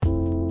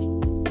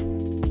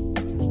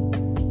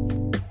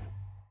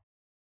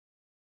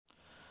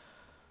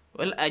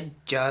Well, I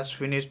just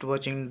finished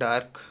watching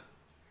Dark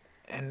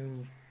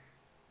and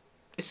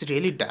it's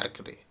really dark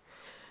रे.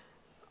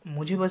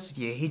 मुझे बस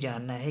यही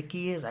जानना है कि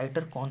ये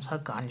राइटर कौन सा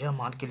गांजा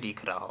मार के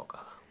लिख रहा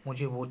होगा.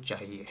 मुझे वो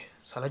चाहिए.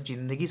 साला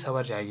जिंदगी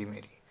सवर जाएगी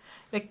मेरी.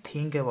 Like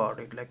think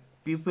about it. Like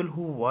people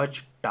who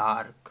watch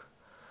Dark,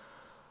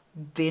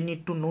 they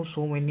need to know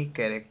so many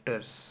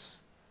characters,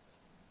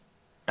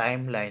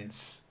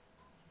 timelines,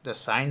 the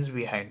science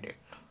behind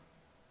it.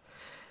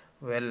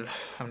 Well,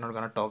 I'm not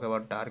gonna talk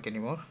about Dark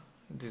anymore.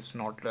 This is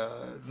not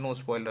no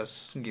spoilers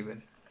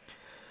given.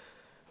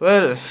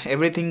 Well,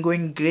 everything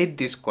going great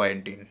this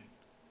quarantine.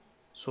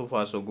 So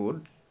far, so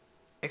good.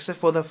 Except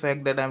for the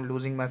fact that I'm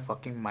losing my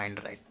fucking mind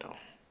right now.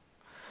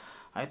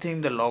 I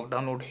think the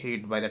lockdown would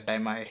hit by the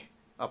time I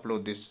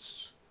upload this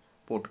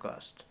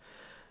podcast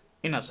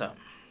in Assam.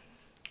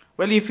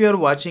 Well, if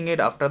you're watching it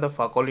after the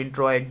fuck all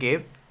intro I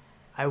gave,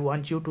 I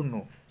want you to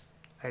know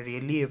I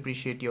really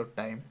appreciate your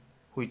time,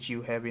 which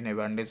you have in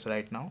abundance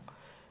right now,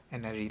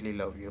 and I really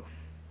love you.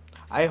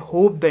 I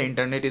hope the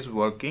internet is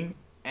working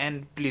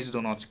and please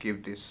do not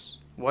skip this.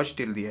 Watch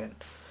till the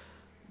end.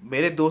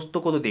 मेरे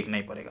दोस्तों को तो देखना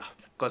ही पड़ेगा.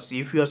 Cause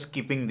if you are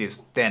skipping this,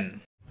 then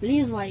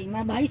please भाई,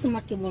 मैं भाई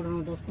समझ के बोल रहा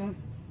हूँ दोस्तों.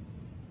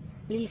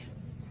 प्लीज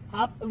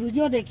आप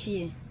वीडियो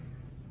देखिए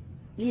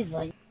प्लीज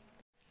भाई.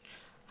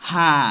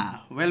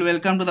 हाँ. Well,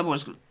 welcome to the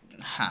post.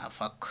 हाँ,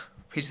 fuck.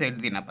 फिर से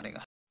देना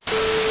पड़ेगा.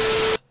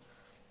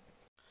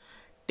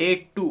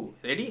 Take 2.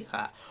 Ready?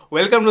 हाँ.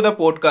 Welcome to the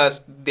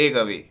podcast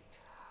Deg Away.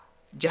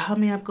 जहाँ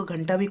मैं आपको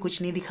घंटा भी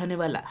कुछ नहीं दिखाने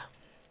वाला.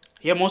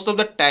 Yeah, most of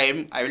the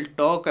time I will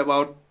talk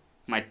about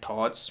my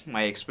thoughts,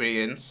 my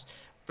experience,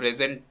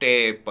 present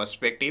a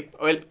perspective.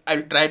 Well, I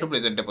will try to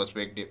present a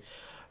perspective.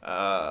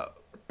 Uh,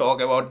 Talk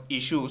about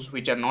issues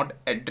which are not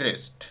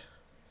addressed.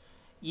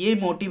 ये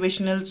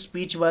motivational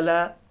speech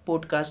वाला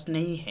podcast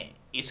नहीं है.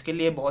 इसके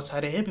लिए बहुत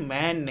सारे हैं.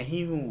 मैं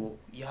नहीं हूँ वो.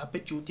 यहाँ पे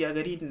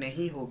चूतियागरी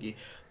नहीं होगी.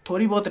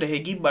 थोड़ी बहुत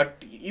रहेगी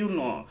but you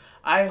know.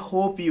 I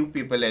hope you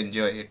people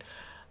enjoy it.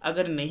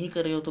 अगर नहीं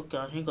कर रहे हो तो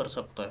क्या ही कर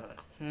सकता है.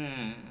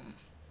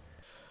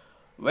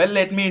 Well,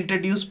 let me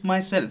introduce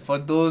myself for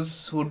those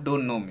who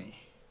don't know me.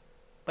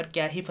 पर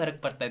क्या ही फर्क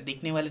पड़ता है.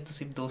 देखने वाले तो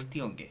सिर्फ दोस्त ही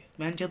होंगे.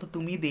 मैं चाहो तो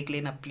तुम ही देख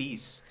लेना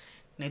प्लीज.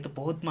 नहीं तो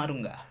बहुत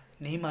मारूंगा.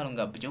 नहीं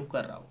मारूंगा, जोक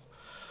कर रहा हूँ.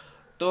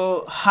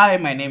 तो हाय,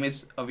 माय नेम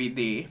इज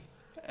अविदे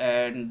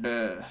and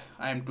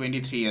I am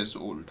 23 years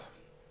old.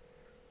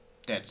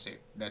 That's it.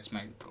 That's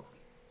my intro.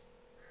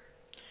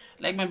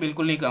 Like मैं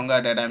बिल्कुल नहीं कहूँगा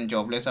that I'm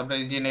jobless after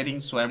engineering,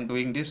 so I'm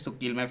doing this to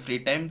kill my free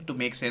time, to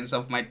make sense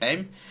of my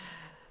time.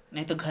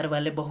 नहीं तो घर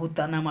वाले बहुत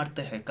ताना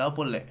मारते हैं. क्या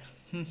बोले?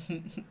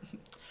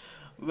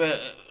 Well,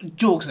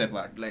 jokes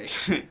apart, like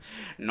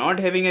not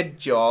having a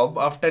job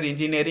after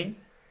engineering,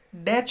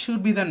 that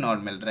should be the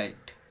normal,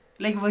 right?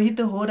 Like वही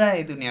तो हो रहा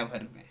है दुनिया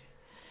भर में.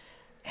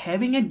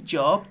 Having a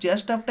job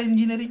just after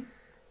engineering,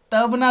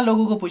 तब ना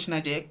लोगों को पूछना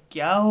चाहिए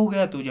क्या हो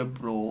गया तुझे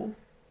ब्रो.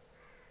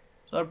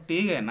 सब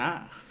ठीक है ना.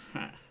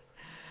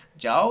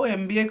 जाओ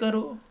एमबीए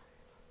करो,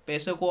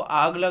 पैसे को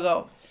आग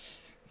लगाओ.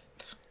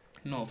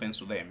 No offense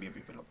to the MBA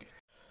people, okay.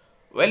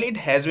 Well, it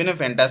has been a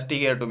fantastic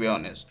year to be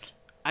honest.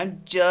 I'm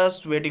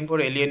just waiting for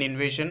alien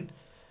invasion.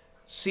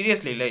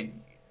 Seriously, like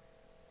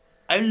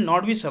I will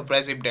not be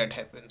surprised if that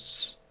happens.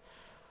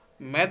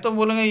 मैं तो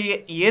बोलूँगा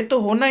ये तो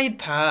होना ही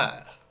था.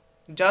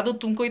 जादू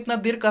तुमको इतना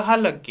देर कहाँ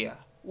लग गया.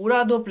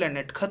 उड़ा दो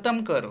प्लेनेट,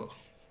 खत्म करो.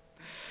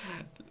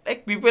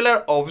 Like people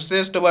are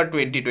obsessed about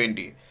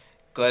 2020,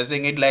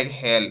 cursing it like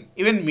hell.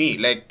 Even me,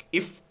 like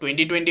if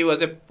 2020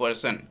 was a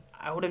person,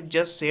 I would have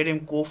just said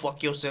him go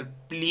fuck yourself,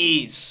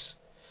 please.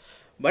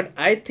 But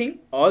I think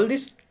all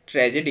these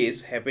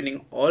tragedies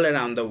happening all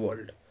around the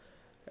world,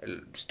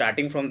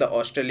 starting from the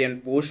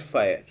Australian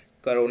bushfire,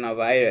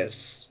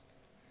 coronavirus,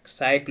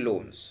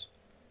 cyclones,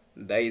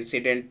 the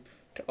incident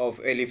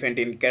of elephant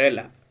in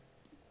Kerala,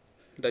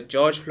 the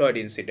George Floyd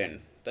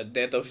incident, the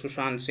death of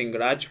Sushant Singh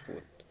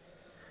Rajput,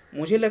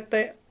 मुझे लगता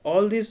है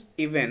all these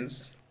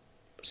events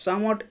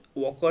somewhat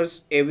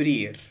occurs every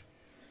year.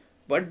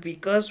 But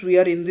because we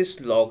are in this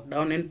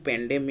lockdown and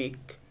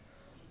pandemic,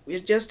 we're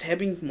just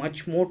having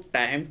much more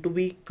time to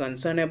be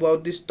concerned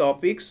about these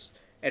topics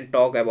and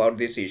talk about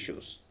these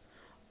issues.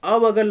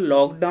 अब अगर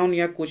lockdown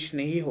या कुछ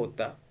नहीं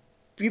होता,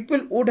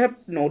 people would have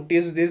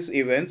noticed these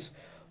events,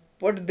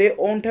 but they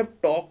won't have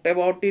talked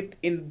about it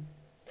in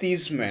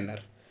this manner.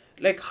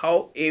 Like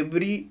how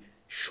every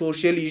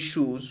social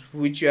issues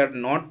which are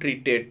not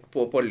treated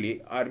properly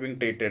are being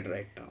treated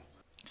right now.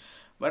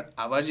 But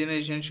our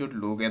generation should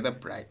look at the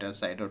brighter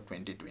side of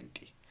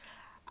 2020.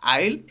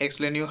 I'll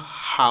explain you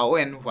how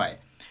and why.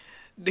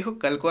 देखो,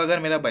 कल को अगर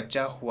मेरा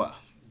बच्चा हुआ,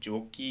 जो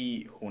कि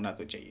होना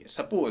तो चाहिए,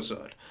 सपोज,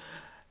 और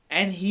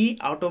and he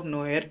out of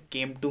nowhere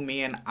came to me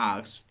and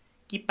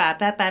asked कि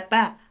पापा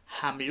पापा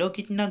हम लोग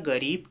इतना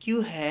गरीब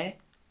क्यों है,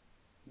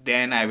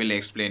 then I will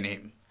explain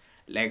him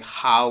like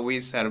how we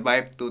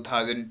survived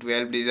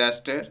 2012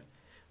 disaster.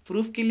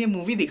 Proof के लिए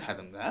मूवी दिखा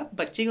दूंगा,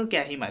 बच्चे को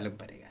क्या ही मालूम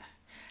पड़ेगा.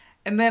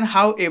 And then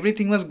how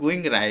everything was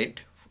going right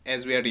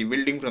as we are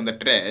rebuilding from the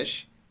trash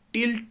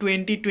till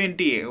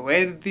 2020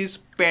 where this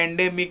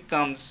pandemic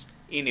comes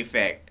in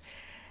effect.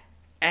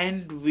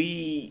 and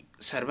we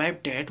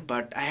survived that.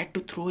 But I had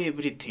to throw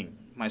everything,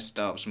 my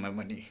stuffs, my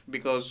money,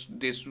 because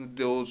this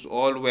those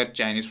all were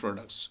Chinese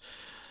products.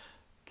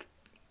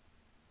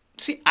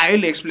 See,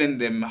 I'll explain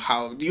them how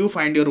you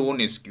find your own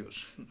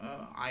excuse.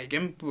 I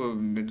am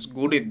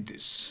good at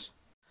this.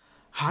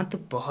 हाँ, तो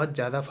बहुत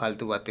ज़्यादा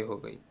फालतू बातें हो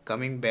गई.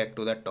 Coming back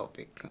to the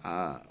topic,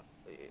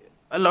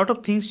 a lot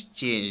of things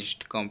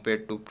changed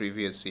compared to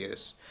previous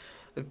years.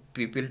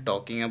 People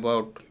talking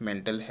about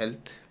mental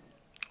health.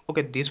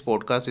 Okay, this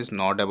podcast is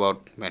not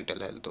about mental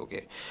health.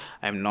 Okay,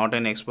 I'm not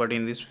an expert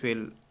in this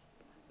field,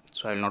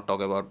 so I'll not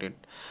talk about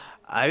it.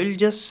 I will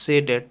just say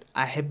that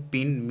I have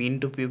been mean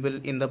to people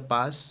in the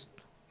past,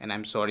 and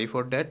I'm sorry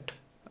for that.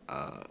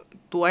 Uh,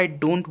 though I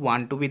don't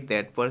want to be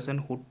that person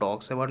who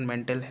talks about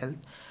mental health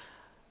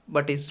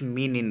but is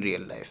mean in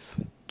real life.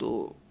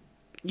 So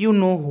you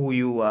know who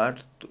you are.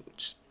 To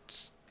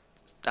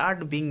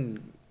start being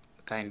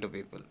kind to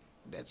people.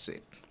 That's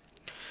it.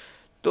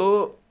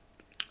 So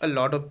a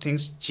lot of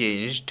things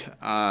changed.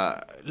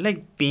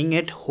 Like being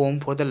at home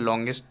for the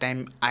longest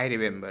time, I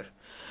remember.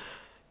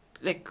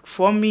 Like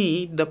for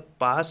me, the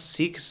past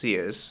 6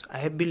 years, I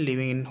have been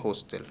living in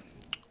hostel.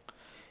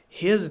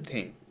 Here's the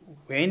thing: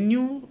 when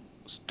you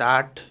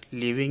start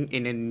living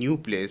in a new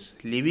place,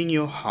 leaving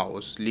your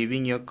house,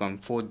 leaving your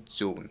comfort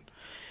zone,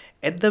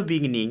 at the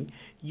beginning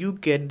you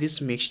get this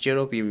mixture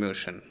of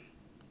emotion,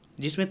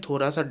 जिसमें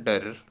थोड़ा सा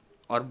डर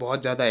और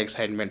बहुत ज़्यादा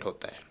excitement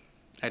होता है.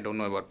 I don't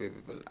know about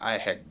people, I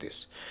had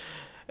this.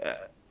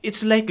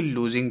 It's like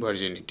losing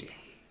virginity.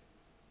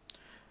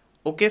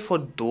 Okay, for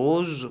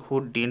those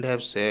who didn't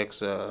have sex,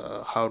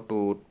 how to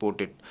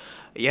put it,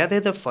 याद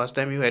है the first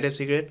time you had a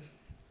cigarette?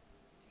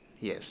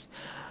 Yes.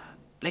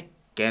 Like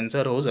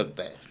cancer हो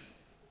सकता है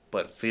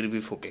पर फिर भी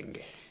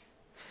फूकेंगे.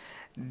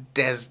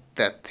 That's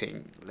the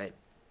thing. Like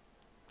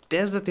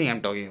that's the thing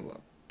I'm talking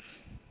about.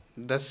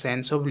 The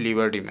sense of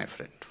liberty, my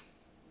friend.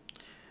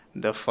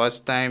 The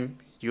first time,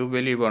 you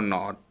believe or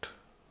not,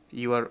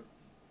 you are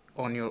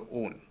on your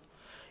own.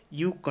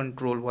 You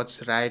control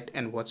what's right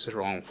and what's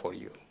wrong for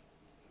you.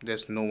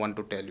 There's no one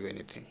to tell you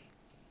anything.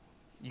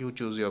 You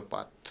choose your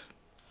path.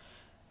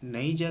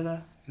 नई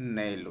जगह,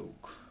 नए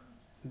लोग.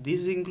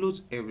 This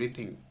includes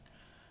everything,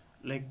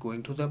 like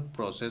going through the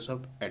process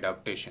of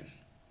adaptation,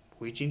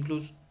 which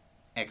includes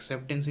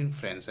acceptance in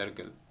friend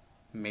circle,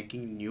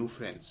 making new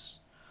friends,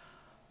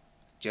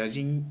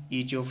 judging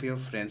each of your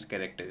friends'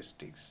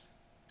 characteristics,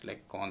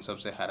 like कौन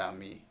सबसे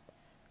हरामी,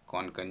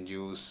 कौन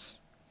कंजूस,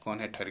 कौन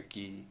है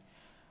ठरकी,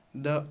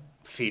 the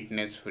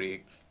fitness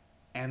freak,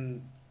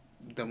 and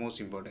the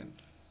most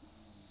important,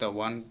 the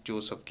one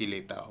जो सबकी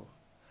लेता हो.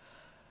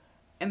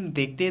 एंड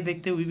देखते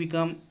देखते we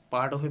become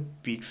part of a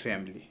big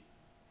family.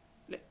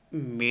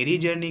 मेरी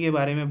जर्नी के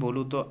बारे में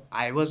बोलूँ तो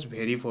I was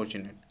very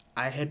fortunate.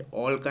 I had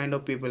all kind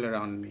of people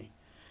around me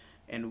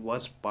and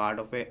was part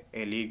of A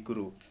elite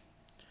group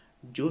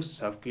जो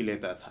सबकी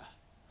लेता था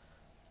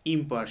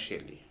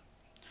इम्पार्शियली.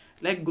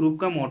 लाइक ग्रुप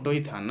का मोटो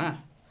ही था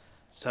ना,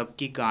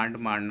 सबकी कांड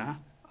मारना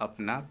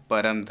अपना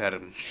परम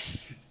धर्म.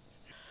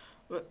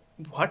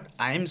 What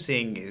I am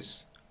saying is,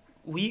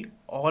 we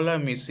all are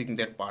missing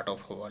that part of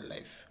our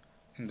life,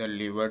 the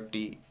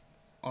liberty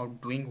of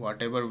doing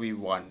whatever we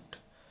want,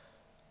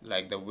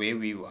 like the way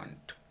we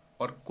want,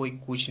 और कोई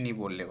कुछ नहीं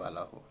बोलने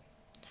वाला हो.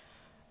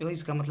 देखो,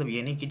 इसका मतलब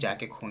ये नहीं कि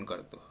जाके खून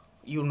कर दो.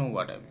 You know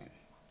what I mean.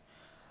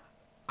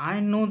 I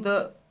know the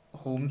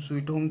home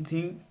sweet home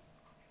thing,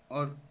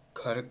 और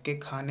घर के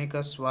खाने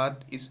का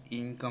स्वाद इज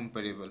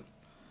इनकम्पेरेबल.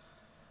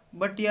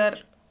 बट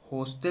यार,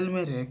 हॉस्टल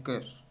में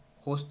रहकर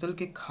हॉस्टल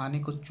के खाने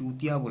को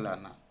चूतिया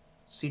बुलाना,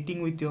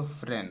 सिटिंग विथ योर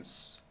फ्रेंड्स,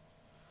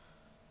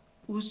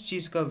 उस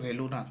चीज़ का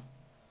वैल्यू ना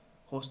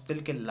हॉस्टल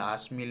के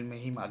लास्ट मील में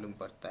ही मालूम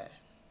पड़ता है.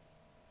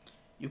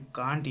 You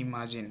can't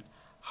imagine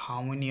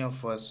how many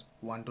of us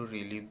want to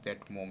relive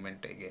that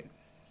moment again.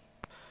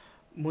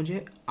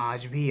 मुझे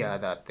आज भी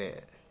याद आते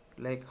हैं,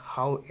 like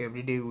how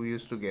every day we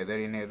use to gather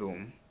in A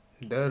room,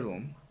 the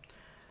room,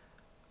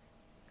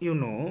 you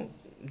know,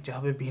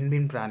 जहाँ पे भिन्न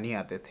भिन्न प्राणी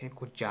आते थे,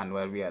 कुछ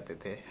जानवर भी आते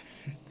थे.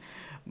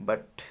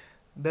 But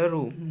the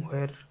room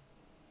where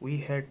we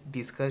had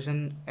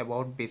discussion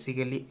about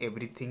basically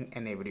everything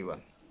and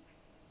everyone.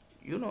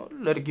 You know,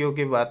 लड़कियों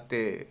की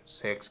बातें,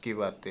 सेक्स की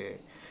बातें,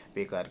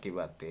 बेकार की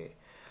बातें,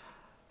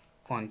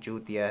 कौन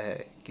चूतिया है,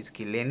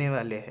 किसकी लेने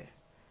वाले है,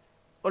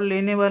 और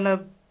लेने वाला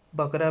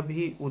बकरा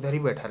भी उधर ही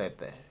बैठा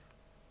रहता है.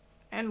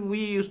 And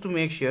we use to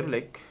make sure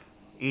like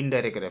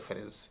indirect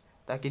reference,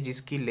 ताकि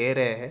जिसकी ले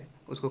रहे हैं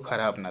उसको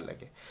ख़राब ना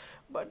लगे.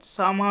 But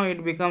somehow it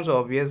becomes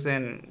obvious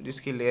and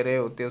जिसकी ले रहे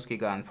होते उसकी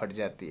गान फट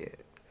जाती है.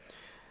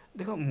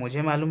 देखो,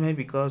 मुझे मालूम है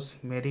बिकॉज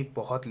मेरी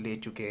बहुत ले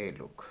चुके हैं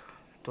लोग,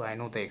 तो I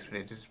know the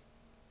experience is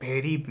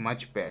very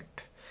much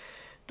bad.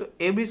 तो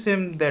every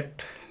same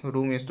that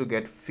room is to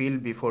get feel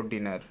before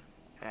dinner,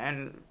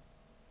 and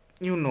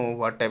you know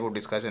what type of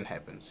discussion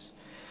happens.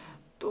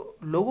 तो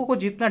लोगों को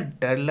जितना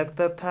डर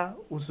लगता था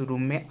उस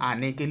रूम में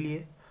आने के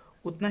लिए,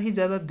 उतना ही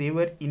ज़्यादा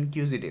they are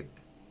inquisitive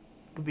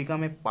to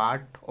become a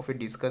part of a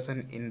discussion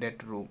in that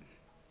room.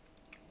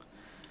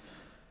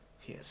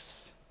 Yes.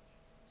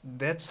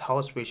 That's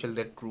how special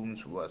that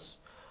rooms was.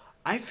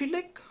 I feel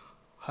like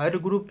हर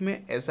ग्रुप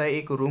में ऐसा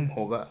एक रूम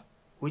होगा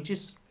which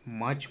is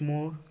much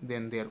more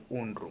than their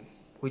own room,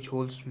 which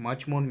holds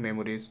much more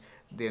memories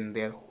than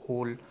their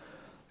whole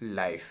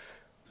life.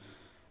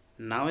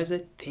 Now, as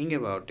I think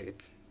about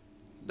it,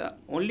 the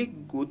only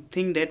good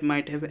thing that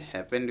might have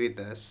happened with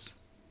us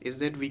is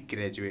that we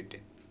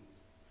graduated.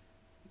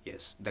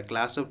 Yes, the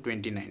class of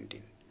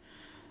 2019.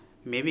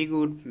 Maybe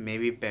good,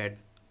 maybe bad.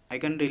 I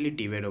can't really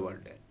debate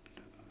about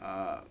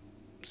that.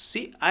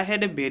 See, I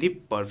had a very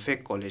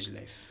perfect college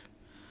life.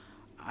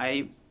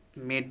 I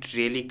made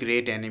really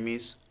great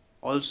enemies,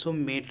 also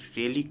made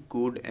really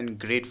good and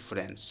great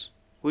friends,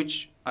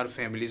 which are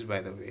families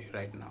by the way,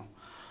 right now.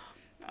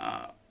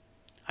 Uh,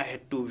 I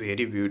had two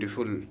very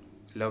beautiful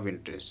love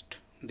interests.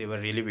 They were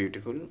really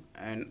beautiful,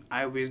 and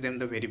I wish them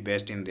the very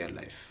best in their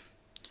life.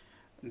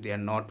 They are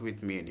not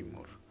with me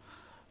anymore.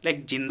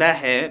 Like जिंदा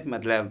है,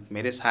 मतलब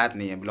मेरे साथ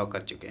नहीं है, block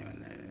कर चुके हैं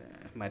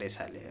मैंने, मरे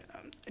साले.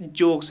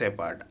 Jokes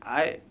apart,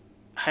 I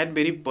had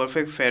very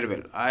perfect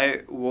farewell.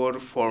 I wore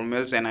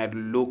formals and I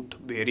looked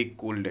very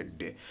cool that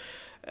day.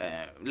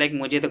 Like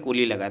मुझे तो cool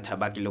ही लगा था,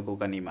 बाकी लोगों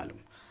का नहीं मालूम.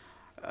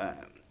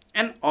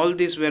 And all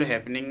this were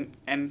happening,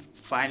 and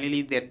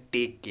finally that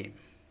day came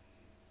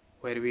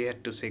where we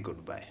had to say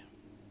goodbye.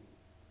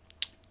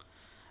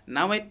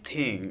 Now I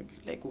think,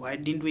 like, why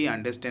didn't we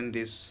understand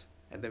this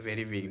at the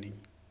very beginning?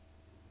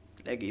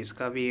 Like,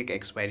 इसका भी एक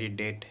expiry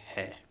date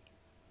है.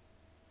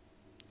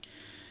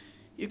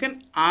 You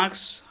can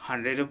ask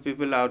hundred of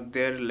people out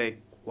there, like,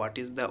 what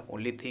is the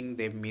only thing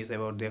they miss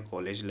about their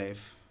college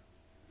life?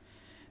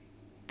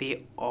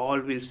 They all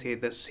will say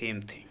the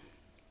same thing.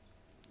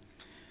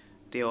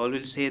 They all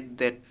will say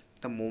that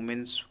the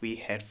moments we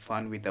had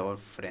fun with our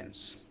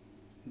friends,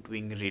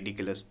 doing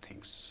ridiculous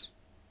things,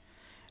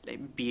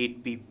 like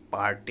be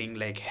partying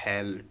like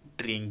hell,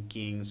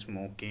 drinking,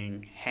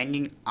 smoking,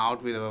 hanging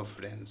out with our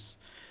friends,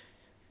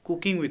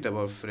 cooking with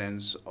our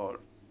friends, or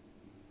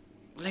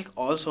like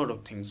all sort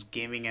of things,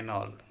 gaming and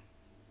all.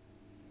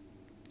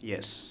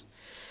 Yes,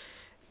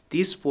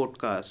 this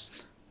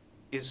podcast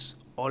is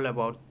all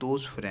about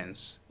those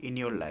friends in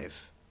your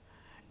life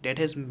that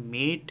has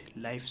made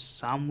life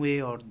some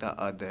way or the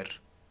other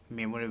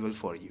memorable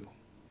for you.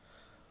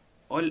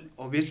 All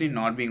obviously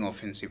not being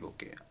offensive,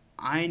 okay.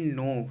 I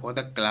know for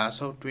the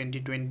class of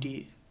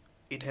 2020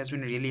 it has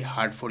been really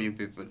hard for you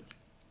people.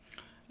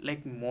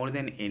 Like more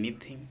than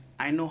anything,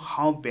 I know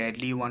how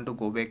badly you want to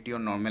go back to your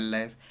normal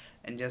life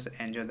and just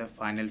enjoy the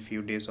final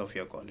few days of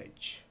your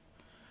college.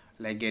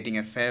 Like getting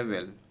a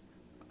farewell,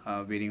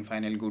 bidding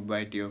final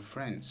goodbye to your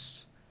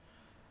friends.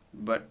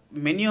 But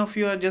many of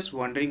you are just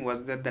wondering,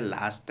 was that the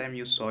last time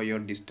you saw your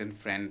distant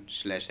friend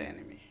slash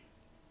enemy?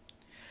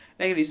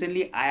 Like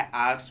recently, I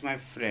asked my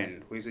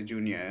friend who is a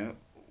junior,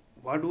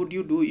 what would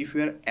you do if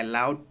you are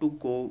allowed to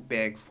go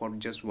back for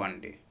just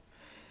one day?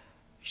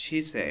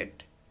 She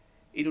said,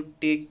 it would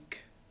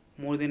take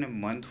more than a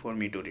month for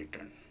me to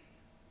return.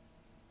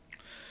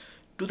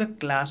 To the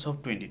class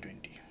of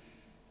 2020,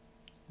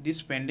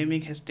 this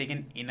pandemic has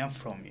taken enough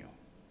from you.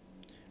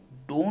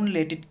 Don't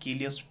let it kill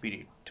your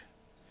spirit.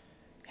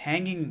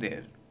 Hang in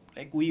there.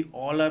 Like we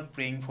all are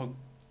praying for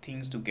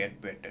things to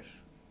get better.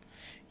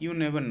 You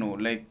never know.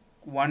 Like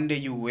one day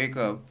you wake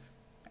up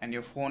and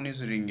your phone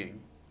is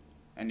ringing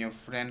and your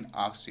friend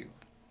asks you,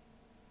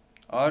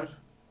 और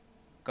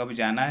कब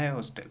जाना है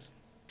hostel?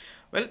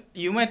 Well,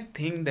 you might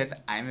think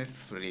that I'm a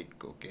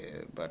freak,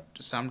 okay, but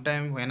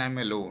sometimes when I'm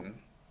alone,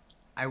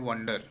 I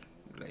wonder,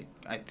 like,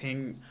 I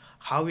think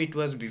how it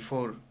was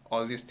before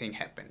all this thing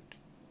happened.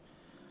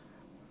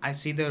 I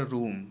see the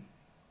room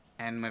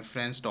and my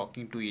friends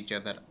talking to each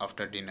other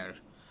after dinner.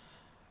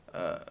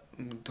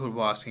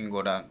 Dhruv asking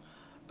Godang,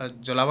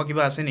 জ্বলাব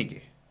কিবা আছে নেকি?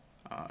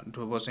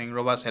 Dhruv saying,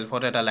 ৰ'বা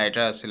চেল্ফত এটা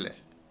lighter আছিলে.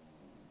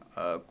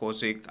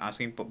 Kaushik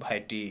asking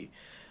ভাইটি,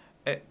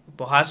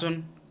 পঢ়াচোন,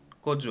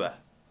 ক'ত যোৱা?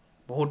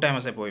 বহুত টাইম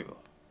আছে পঢ়িব.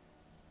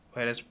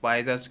 Whereas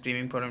spies are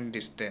screaming from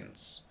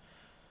distance.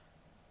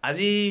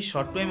 আজি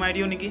শ্বৰ্টটোৱে মাৰি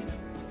দিওঁ নেকি?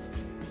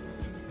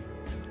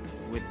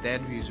 With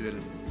that visual,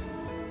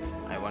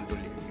 I want to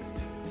leave you.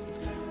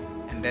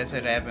 And that's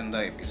a wrap in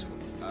the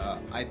episode.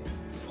 I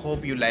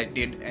hope you liked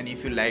it, and if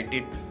you liked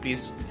it,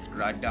 please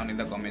write down in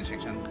the comment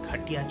section.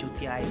 Khatiya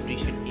Chutia, I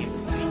appreciate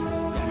everything.